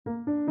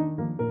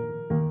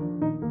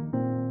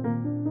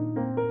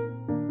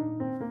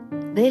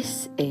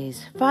This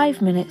is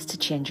 5 Minutes to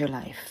Change Your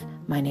Life.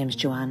 My name's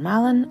Joanne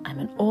Mallon. I'm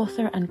an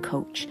author and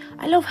coach.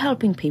 I love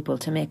helping people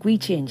to make wee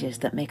changes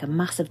that make a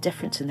massive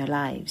difference in their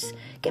lives.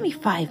 Give me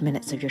 5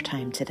 minutes of your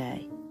time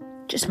today.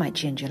 Just might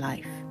change your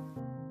life.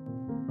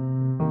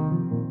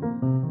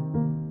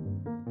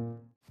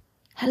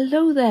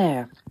 Hello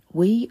there.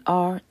 We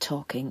are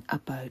talking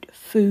about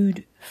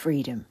food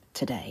freedom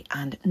today,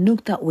 and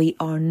note that we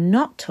are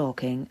not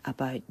talking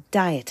about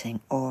dieting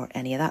or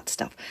any of that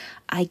stuff.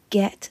 I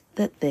get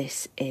that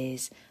this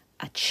is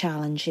a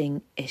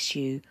challenging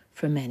issue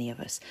for many of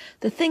us.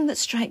 The thing that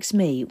strikes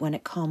me when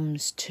it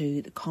comes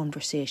to the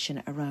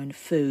conversation around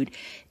food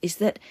is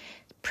that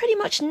pretty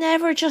much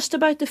never just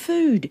about the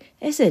food,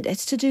 is it?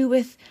 It's to do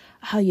with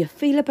how you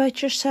feel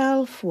about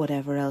yourself,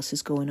 whatever else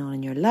is going on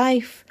in your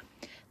life,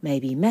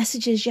 maybe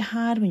messages you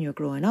had when you were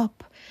growing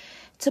up.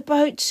 It's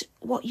about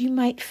what you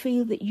might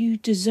feel that you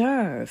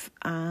deserve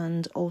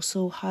and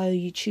also how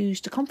you choose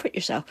to comfort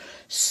yourself.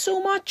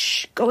 So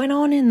much going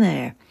on in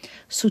there.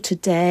 So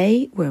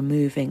today we're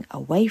moving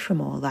away from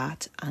all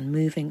that and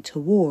moving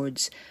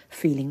towards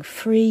feeling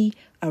free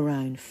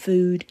around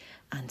food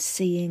and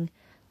seeing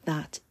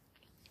that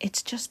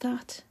it's just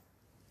that.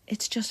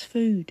 It's just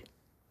food.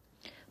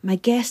 My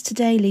guest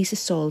today, Lisa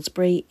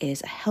Salisbury,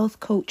 is a health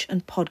coach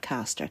and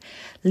podcaster.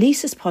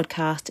 Lisa's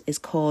podcast is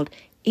called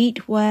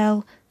Eat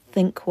Well,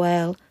 Think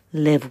Well,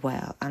 Live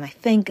Well. And I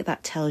think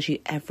that tells you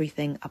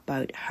everything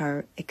about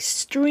her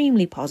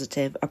extremely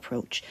positive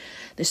approach.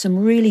 There's some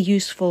really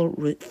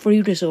useful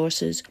free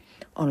resources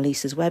on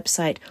Lisa's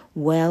website,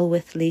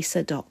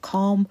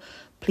 wellwithlisa.com.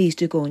 Please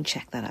do go and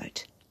check that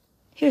out.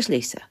 Here's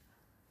Lisa.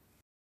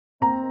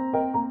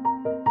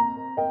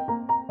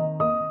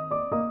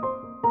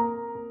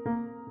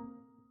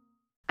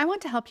 I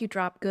want to help you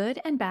drop good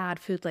and bad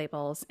food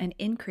labels and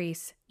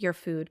increase your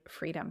food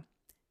freedom.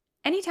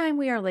 Anytime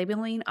we are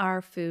labeling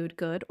our food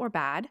good or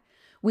bad,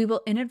 we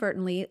will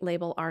inadvertently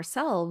label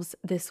ourselves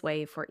this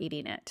way for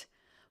eating it.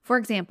 For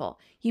example,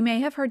 you may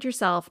have heard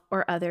yourself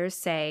or others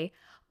say,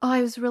 "Oh,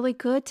 I was really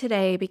good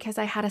today because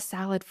I had a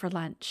salad for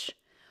lunch."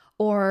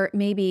 Or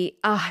maybe,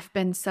 "Oh, I've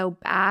been so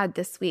bad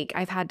this week.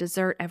 I've had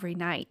dessert every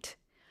night."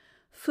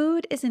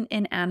 Food is an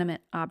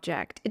inanimate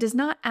object. It does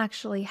not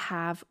actually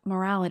have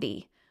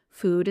morality.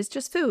 Food is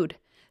just food.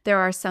 There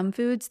are some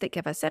foods that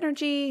give us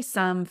energy,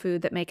 some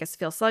food that make us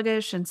feel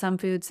sluggish, and some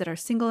foods that are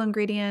single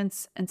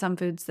ingredients, and some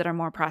foods that are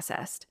more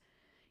processed.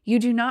 You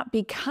do not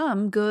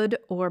become good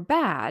or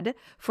bad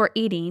for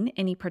eating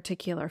any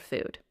particular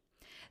food.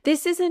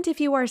 This isn't if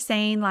you are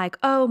saying like,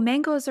 "Oh,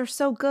 mangoes are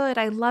so good,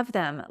 I love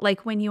them,"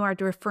 like when you are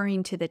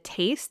referring to the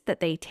taste that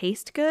they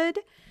taste good.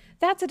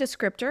 That's a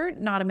descriptor,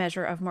 not a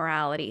measure of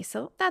morality,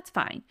 so that's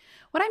fine.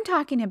 What I'm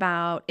talking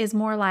about is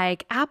more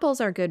like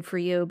apples are good for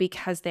you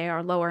because they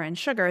are lower in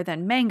sugar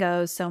than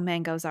mangoes, so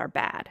mangoes are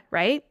bad,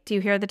 right? Do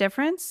you hear the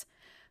difference?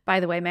 By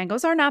the way,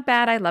 mangoes are not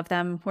bad. I love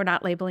them. We're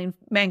not labeling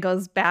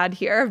mangoes bad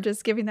here. I'm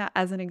just giving that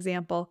as an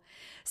example.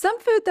 Some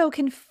food, though,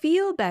 can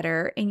feel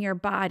better in your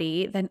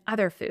body than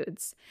other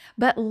foods,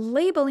 but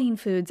labeling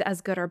foods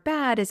as good or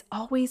bad is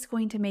always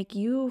going to make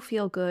you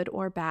feel good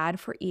or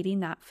bad for eating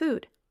that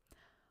food.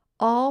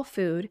 All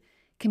food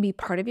can be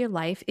part of your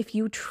life if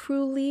you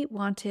truly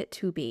want it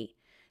to be.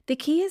 The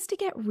key is to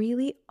get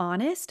really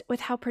honest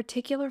with how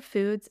particular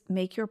foods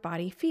make your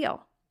body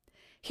feel.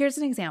 Here's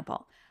an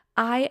example.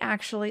 I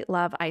actually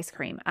love ice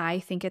cream. I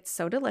think it's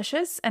so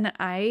delicious and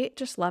I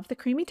just love the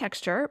creamy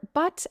texture,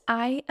 but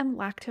I am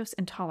lactose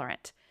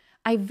intolerant.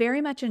 I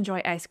very much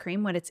enjoy ice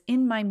cream when it's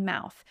in my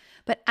mouth,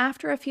 but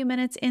after a few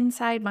minutes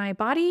inside my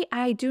body,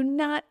 I do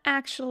not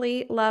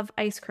actually love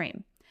ice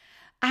cream.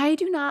 I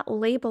do not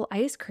label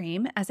ice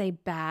cream as a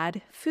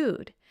bad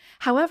food.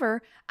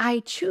 However, I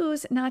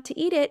choose not to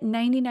eat it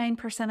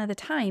 99% of the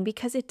time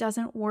because it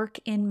doesn't work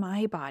in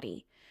my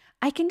body.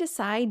 I can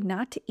decide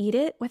not to eat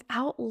it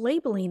without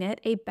labeling it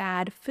a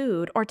bad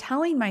food or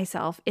telling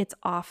myself it's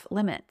off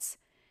limits.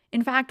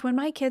 In fact, when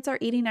my kids are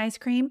eating ice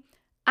cream,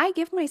 I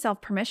give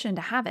myself permission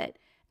to have it.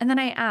 And then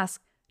I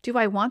ask, do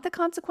I want the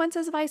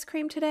consequences of ice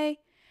cream today?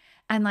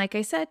 And like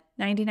I said,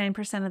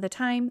 99% of the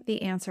time,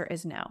 the answer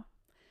is no.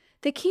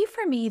 The key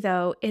for me,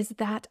 though, is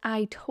that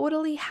I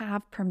totally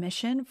have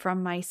permission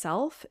from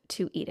myself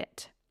to eat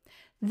it.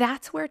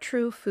 That's where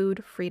true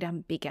food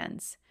freedom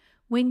begins.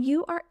 When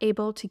you are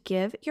able to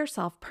give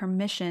yourself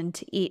permission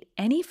to eat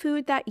any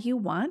food that you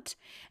want,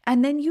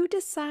 and then you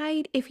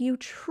decide if you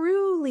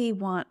truly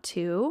want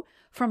to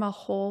from a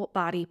whole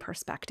body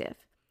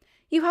perspective.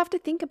 You have to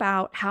think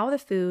about how the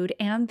food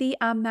and the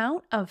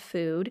amount of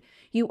food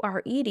you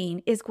are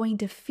eating is going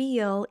to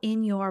feel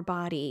in your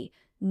body,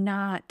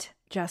 not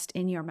just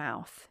in your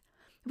mouth.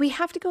 We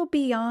have to go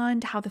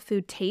beyond how the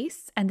food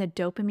tastes and the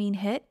dopamine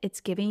hit it's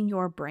giving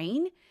your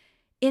brain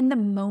in the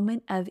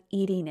moment of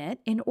eating it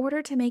in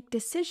order to make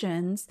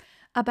decisions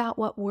about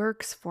what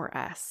works for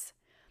us.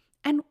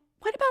 And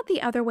what about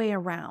the other way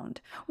around?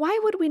 Why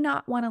would we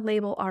not want to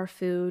label our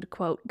food,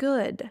 quote,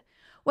 good?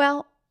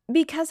 Well,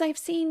 Because I've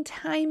seen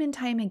time and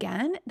time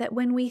again that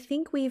when we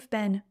think we've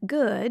been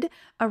good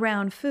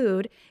around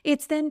food,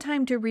 it's then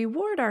time to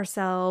reward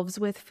ourselves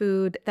with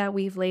food that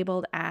we've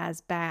labeled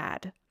as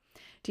bad.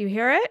 Do you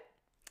hear it?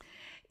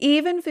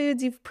 Even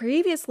foods you've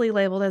previously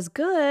labeled as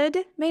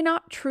good may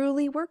not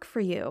truly work for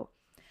you.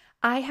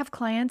 I have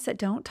clients that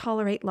don't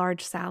tolerate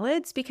large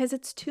salads because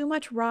it's too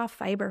much raw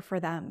fiber for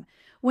them.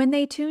 When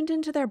they tuned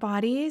into their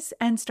bodies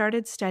and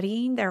started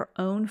studying their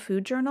own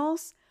food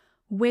journals,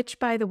 which,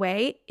 by the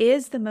way,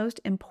 is the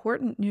most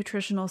important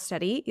nutritional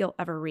study you'll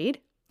ever read,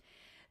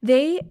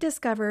 they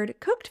discovered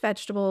cooked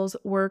vegetables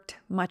worked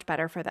much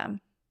better for them.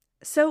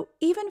 So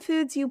even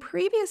foods you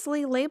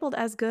previously labeled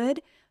as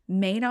good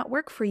may not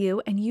work for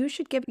you, and you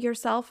should give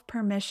yourself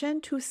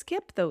permission to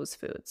skip those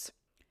foods.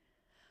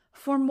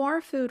 For more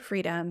food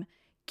freedom,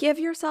 give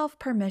yourself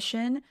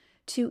permission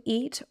to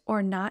eat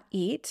or not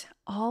eat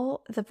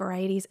all the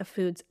varieties of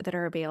foods that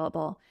are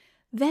available.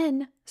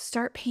 Then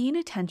start paying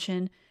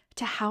attention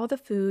to how the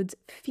foods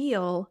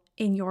feel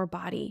in your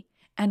body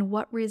and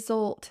what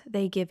result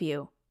they give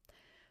you.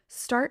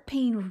 Start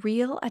paying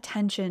real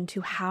attention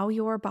to how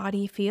your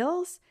body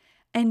feels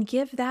and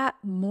give that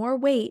more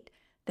weight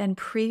than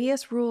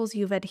previous rules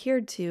you've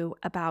adhered to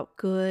about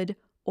good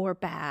or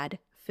bad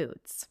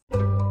foods.